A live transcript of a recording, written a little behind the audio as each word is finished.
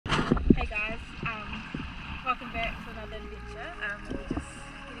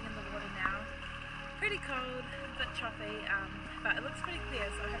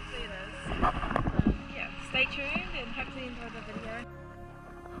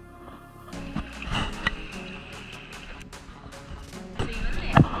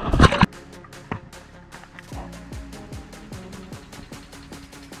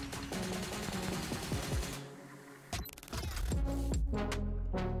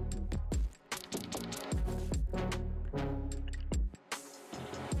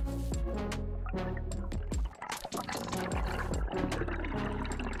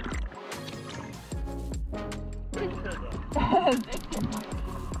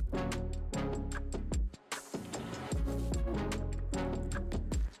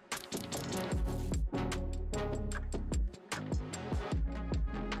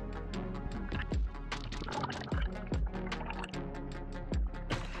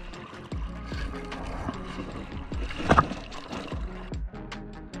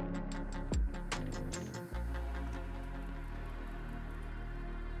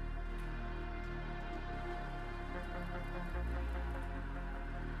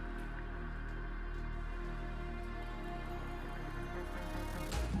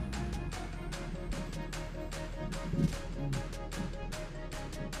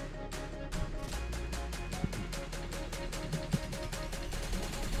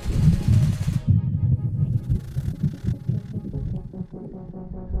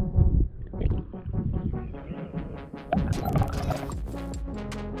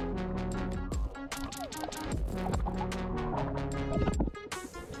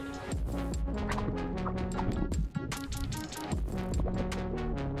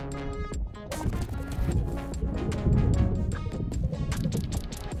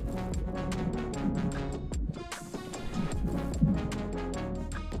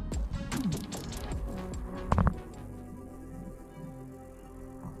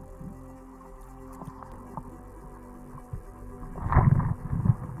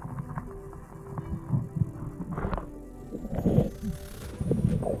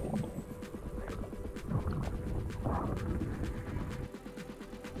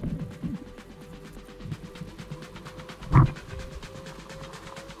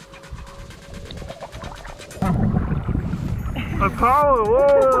A Paua,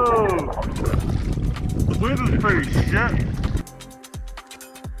 whoa! The weather's pretty shit.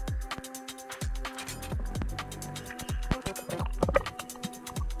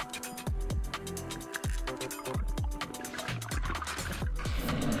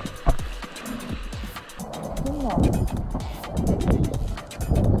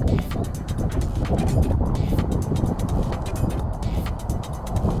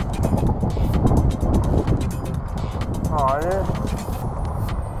 Oh yeah.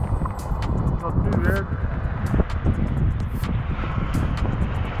 Not too bad.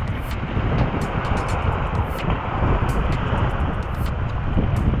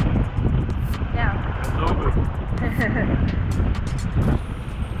 Yeah. It's all good.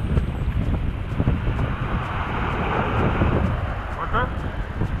 What's that?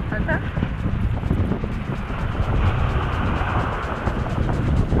 What's that?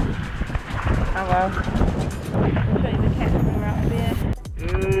 Oh well. I'll show you the cats that are out there.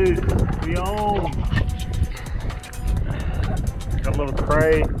 Dude, we on. Got a little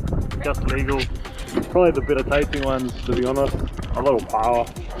Cray, just legal. Probably the better tasting ones, to be honest. A little Paua.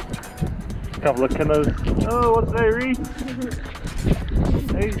 A couple of Kinas. Oh, what's that, Ree?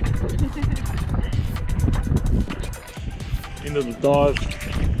 Hey. End of the dive.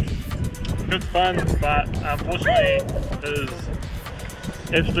 Good fun, but unfortunately it is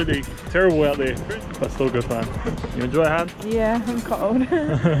absolutely terrible out there, but still good fun. You enjoy it, Han? Yeah, I'm cold.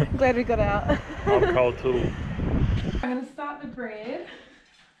 Glad we got out. I'm cold too. I'm going to start the bread.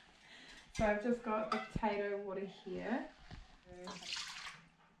 So I've just got the potato water here.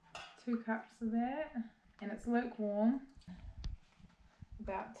 2 cups of that, and it's lukewarm.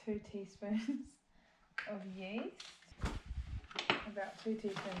 About 2 teaspoons of yeast. About 2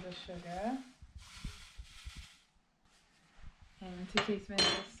 teaspoons of sugar. And 2 teaspoons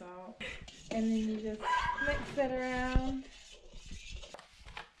of salt. And then you just mix that around.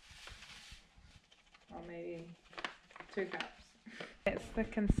 Or maybe 2 cups. That's the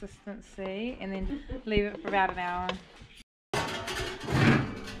consistency, and then leave it for about an hour.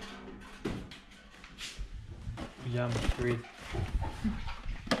 Yum, bread.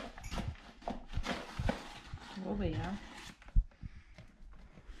 Will be, huh?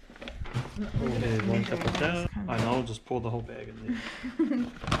 Okay, 1 cup of that. I know, I'll just pour the whole bag in there.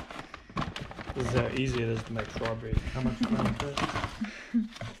 This is how easy it is to make fry bread. How much flour is that?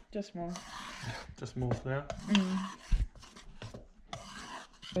 Just more. Just more flour?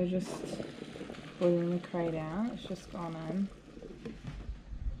 So just boiling the Cray down, it's just gone in.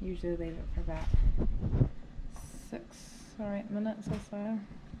 Usually leave it for about 6 or 8 minutes or so.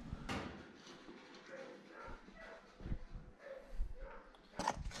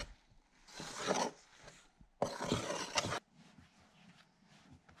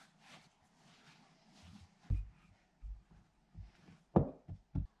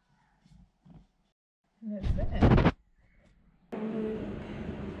 And that's it.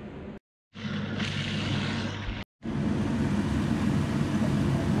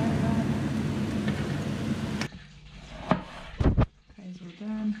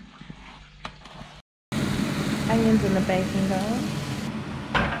 Done. Onions in the baking bowl.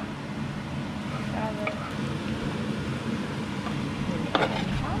 Garlic.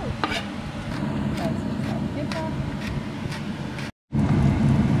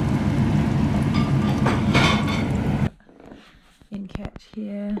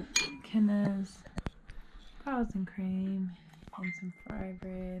 here, Kinas, piles and cream, and some fry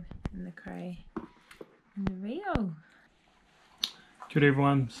bread, and the Cray, and the Rio. Good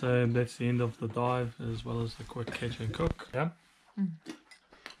everyone, so that's the end of the dive as well as the quick catch and cook. Yeah?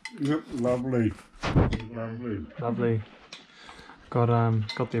 Yep, lovely. Lovely. Lovely. Got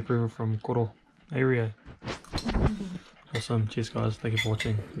the approval from Koro area. Awesome. Cheers guys, thank you for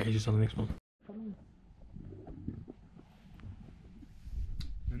watching. Catch you on the next one.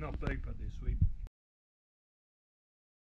 They're not big but they're sweet.